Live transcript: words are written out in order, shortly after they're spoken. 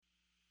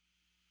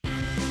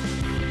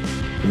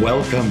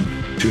Welcome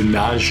to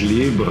Nage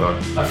Libre.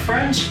 A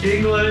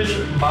French-English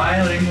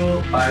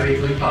bilingual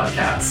bi-weekly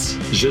podcast.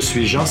 Je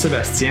suis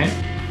Jean-Sébastien.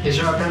 Et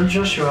je m'appelle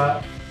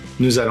Joshua.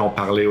 Nous allons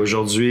parler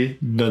aujourd'hui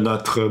de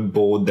notre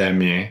beau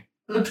Damien.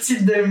 Le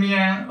petit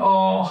Damien,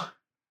 oh!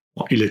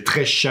 Bon, il est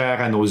très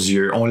cher à nos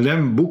yeux. On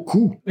l'aime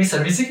beaucoup. Oui,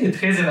 sa musique est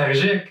très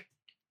énergique.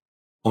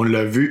 On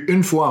l'a vu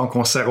une fois en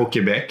concert au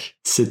Québec.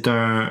 C'est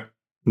un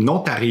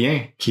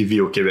Ontarien qui vit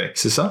au Québec,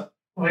 c'est ça?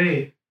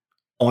 Oui,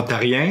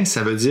 Ontarien,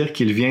 ça veut dire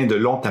qu'il vient de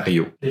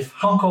l'Ontario. les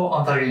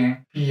Franco-Ontariens.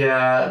 Puis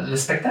le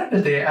spectacle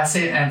était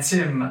assez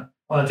intime.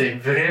 On était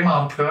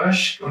vraiment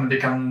proches. On était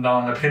comme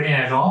dans le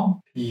premier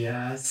rang. Puis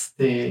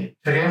c'était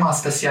vraiment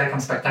spécial comme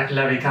spectacle. Il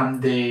avait comme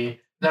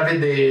des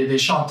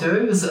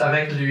chanteuses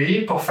avec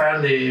lui pour faire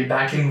les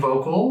backing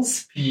vocals.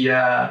 Puis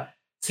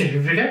c'est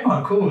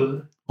vraiment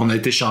cool. On a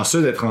été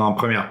chanceux d'être en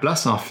première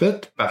place, en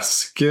fait,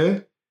 parce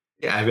que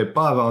il n'avait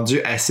pas vendu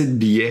assez de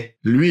billets.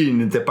 Lui, il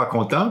n'était pas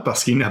content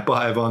parce qu'il n'a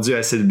pas vendu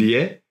assez de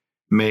billets,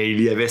 mais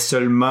il y avait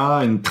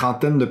seulement une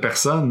trentaine de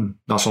personnes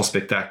dans son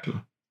spectacle.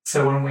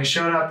 So when we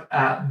showed up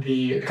at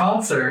the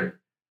concert,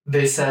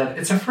 they said,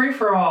 it's a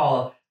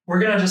free-for-all. We're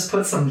going to just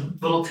put some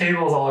little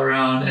tables all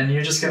around and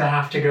you're just going to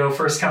have to go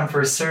first come,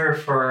 first serve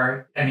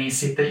for any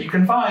seat that you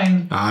can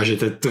find. Ah,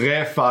 j'étais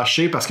très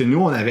fâché parce que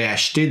nous, on avait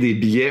acheté des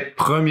billets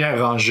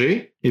première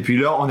rangée et puis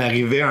là, on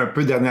arrivait un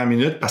peu dernière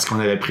minute parce qu'on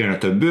avait pris un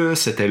autobus,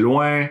 c'était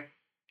loin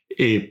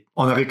et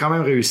on aurait quand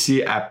même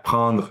réussi à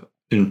prendre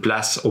une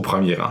place au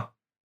premier rang.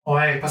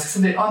 Ouais, parce que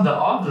c'était en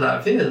dehors de la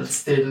ville.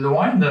 C'était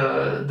loin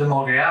de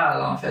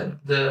Montréal, en fait,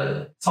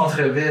 de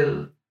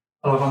centre-ville.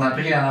 Alors, on a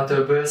pris un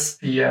autobus,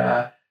 puis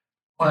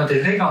on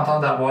était très contents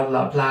d'avoir de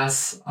la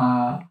place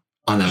En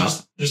avant.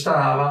 juste en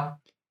avant.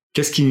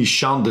 Qu'est-ce qu'il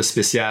chante de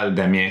spécial,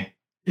 Damien?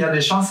 Il y a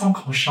des chansons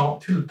qu'on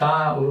chante tout le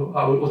temps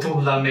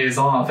autour de la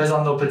maison en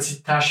faisant nos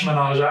petites tâches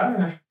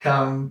ménagères,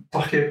 comme «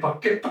 Porqué,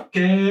 porqué,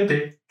 porqué,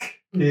 pic ».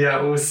 Il y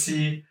a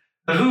aussi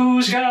 «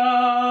 Rouge-gorge ».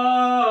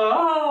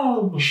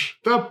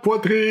 Ta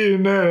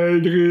poitrine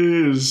est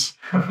grise.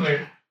 Oui.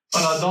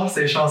 On adore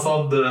ces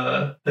chansons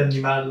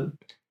d'animal.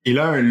 Il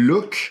a un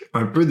look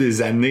un peu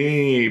des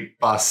années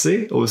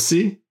passées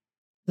aussi.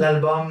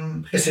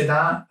 L'album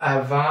précédent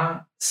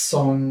avant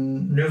son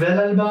nouvel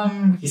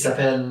album qui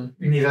s'appelle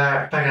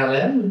Univers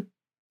parallèle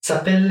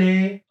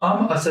s'appelait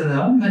Homme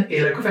autonome et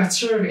la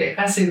couverture est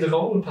assez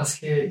drôle parce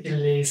qu'il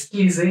est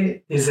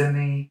stylisé des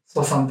années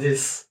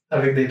 70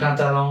 avec des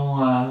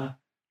pantalons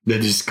de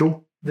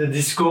disco. De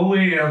disco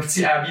et un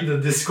petit habit de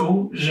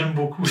disco. J'aime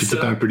beaucoup ça.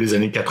 C'était un peu les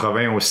années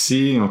 80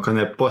 aussi. On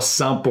connaît pas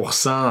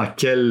 100%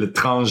 quelle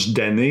tranche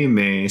d'année,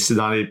 mais c'est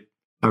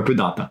un peu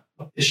d'antan.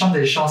 Il chante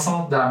des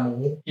chansons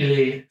d'amour. Il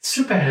est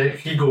super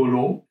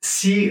rigolo.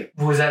 Si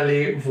vous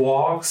allez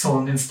voir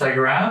son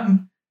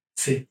Instagram,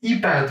 c'est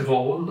hyper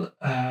drôle.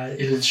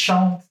 Il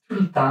chante tout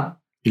le temps.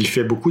 Il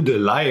fait beaucoup de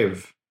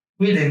live.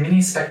 Oui, des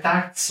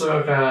mini-spectacles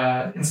sur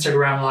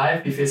Instagram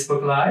Live et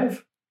Facebook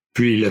Live.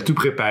 Puis il a tout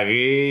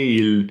préparé.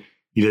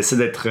 Il essaie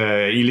d'être...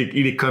 il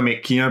est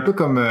comique. Il est un peu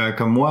comme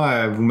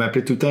moi. Vous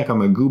m'appelez tout le temps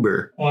comme un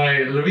goober.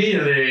 Ouais, lui,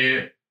 il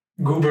est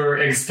goober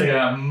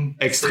extrême.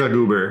 Extra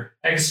goober.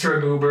 Extra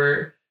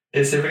goober.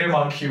 Et c'est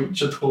vraiment cute,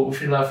 je trouve.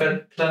 Il a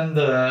fait plein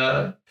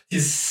de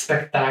petits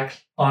spectacles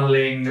en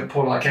ligne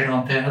pour la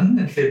quarantaine.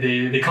 Il fait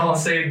des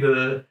conseils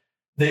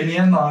des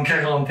miennes en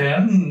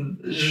quarantaine.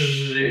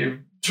 J'ai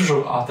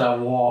toujours hâte à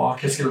voir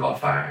qu'est-ce qu'il va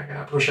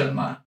faire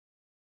prochainement.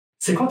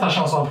 C'est quoi ta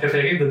chanson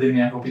préférée de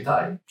Damien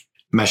Robitaille?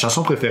 Ma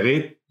chanson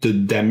préférée de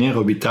Damien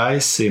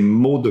Robitaille, c'est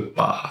Mot de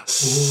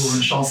passe. Ouh,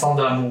 une chanson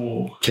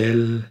d'amour.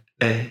 Quel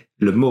est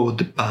le mot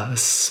de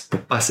passe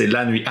pour passer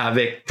la nuit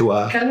avec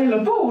toi? Quel est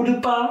le mot de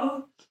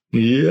passe?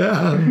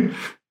 Yeah!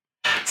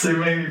 C'est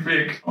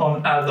magnifique.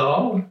 On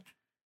adore.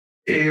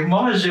 Et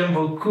moi, j'aime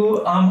beaucoup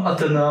Homme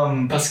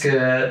autonome parce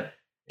que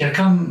il y a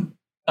comme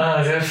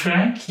un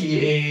refrain qui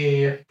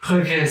est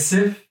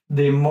progressif,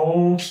 des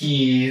mots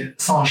qui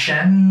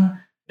s'enchaînent.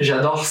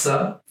 J'adore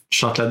ça.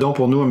 Chante-la donc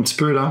pour nous un petit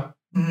peu, là.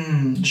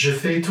 Je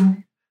fais tout.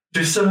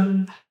 Je suis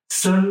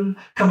seul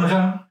comme un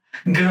rat,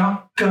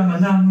 grand comme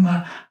un homme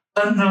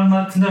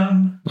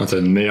autonome. T'as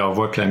une meilleure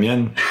voix que la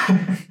mienne.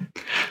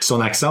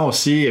 Son accent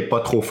aussi est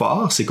pas trop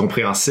fort, c'est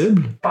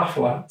compréhensible.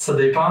 Parfois. Ça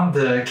dépend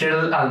de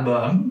quel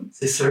album,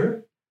 c'est sûr.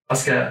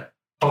 Parce que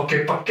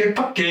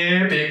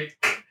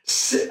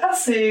c'est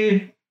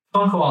assez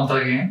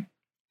franco-ontarien.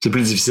 C'est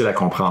plus difficile à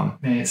comprendre.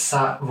 Mais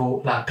ça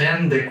vaut la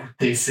peine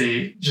d'écouter.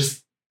 C'est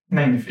juste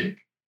magnifique.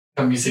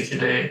 Comme musique,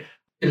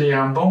 il est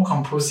un bon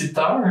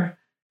compositeur.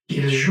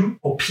 Il joue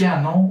au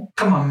piano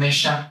comme un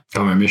méchant.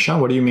 Comme un méchant?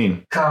 What do you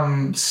mean?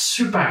 Comme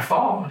super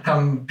fort.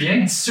 Comme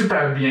bien,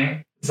 super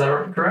bien. Is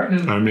that correct?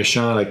 Un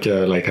méchant, like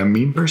a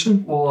mean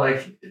person? Well,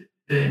 like,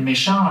 des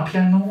méchants au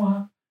piano,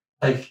 hein?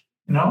 Like,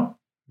 you know?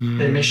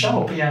 Des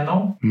méchants au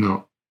piano?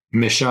 Non.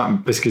 Méchant,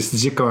 parce que si tu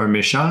dis comme un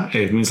méchant,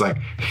 it means like...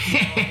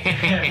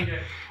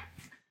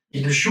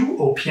 Il joue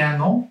au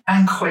piano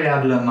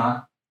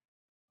incroyablement.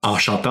 En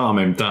chantant en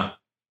même temps.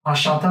 En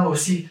chantant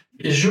aussi.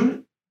 Il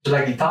joue de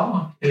la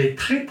guitare. Il est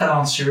très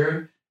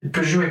talentueux. Il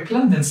peut jouer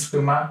plein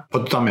d'instruments. Pas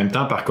tout en même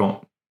temps, par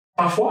contre.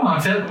 Parfois, en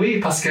fait, oui,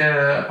 parce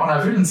que on a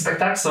vu un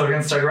spectacle sur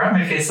Instagram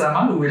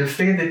récemment où il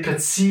fait des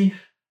petits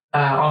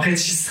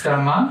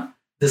enregistrements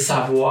de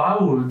sa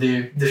voix ou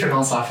des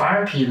différentes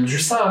affaires, puis il joue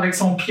ça avec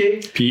son pied.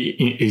 Puis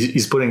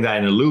he's putting that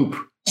in a loop,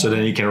 so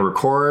then he can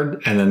record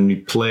and then we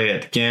play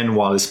it again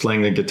while he's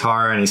playing the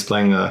guitar and he's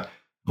playing the...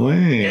 Ouais.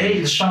 Et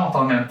il chante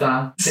en même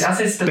temps. C'est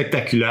assez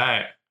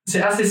spectaculaire.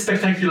 C'est assez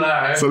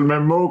spectaculaire. C'est le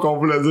même mot qu'on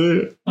voulait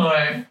dire.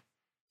 Ouais.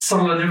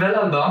 Sur le nouvel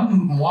album,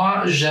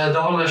 moi,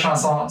 j'adore la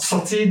chanson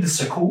Sortie de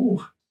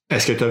secours.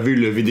 Est-ce que tu as vu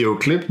le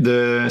vidéoclip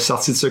de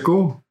Sortie de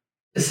secours?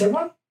 C'est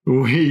moi?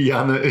 Oui, il y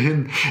en a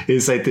une. Et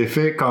ça a été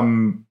fait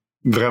comme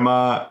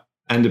vraiment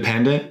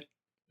independent.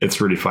 It's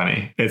really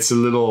funny. It's a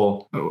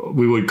little,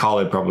 we would call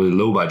it probably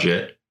low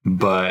budget,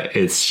 but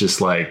it's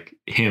just like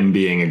him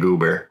being a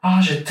goober. Ah,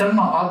 j'ai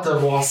tellement hâte de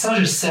voir ça,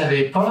 je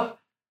savais pas.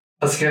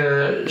 Parce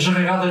que je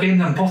regarderai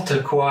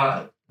n'importe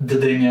quoi de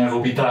Damien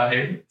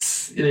Robitaille.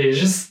 Il est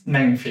juste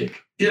magnifique.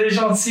 Il est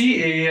gentil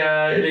et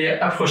il est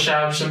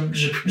approchable.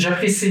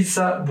 J'apprécie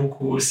ça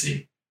beaucoup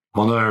aussi.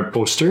 On a un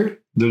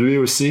poster de lui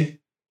aussi,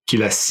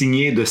 qu'il a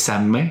signé de sa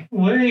main.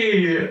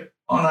 Oui,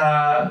 on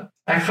a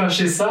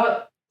accroché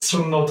ça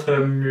sur notre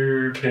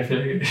mur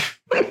préféré.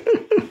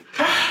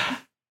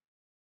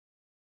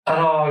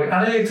 Alors,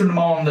 allez tout le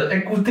monde,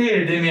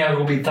 écoutez Damien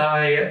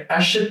Robitaille,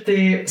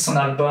 achetez son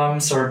album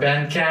sur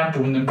Bandcamp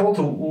ou n'importe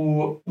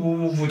où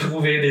vous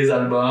trouvez des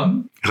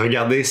albums.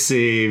 Regardez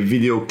ses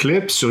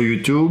vidéoclips sur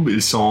YouTube,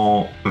 ils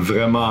sont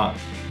vraiment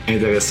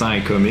intéressants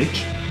et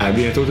comiques. À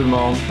bientôt tout le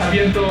monde. À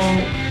bientôt.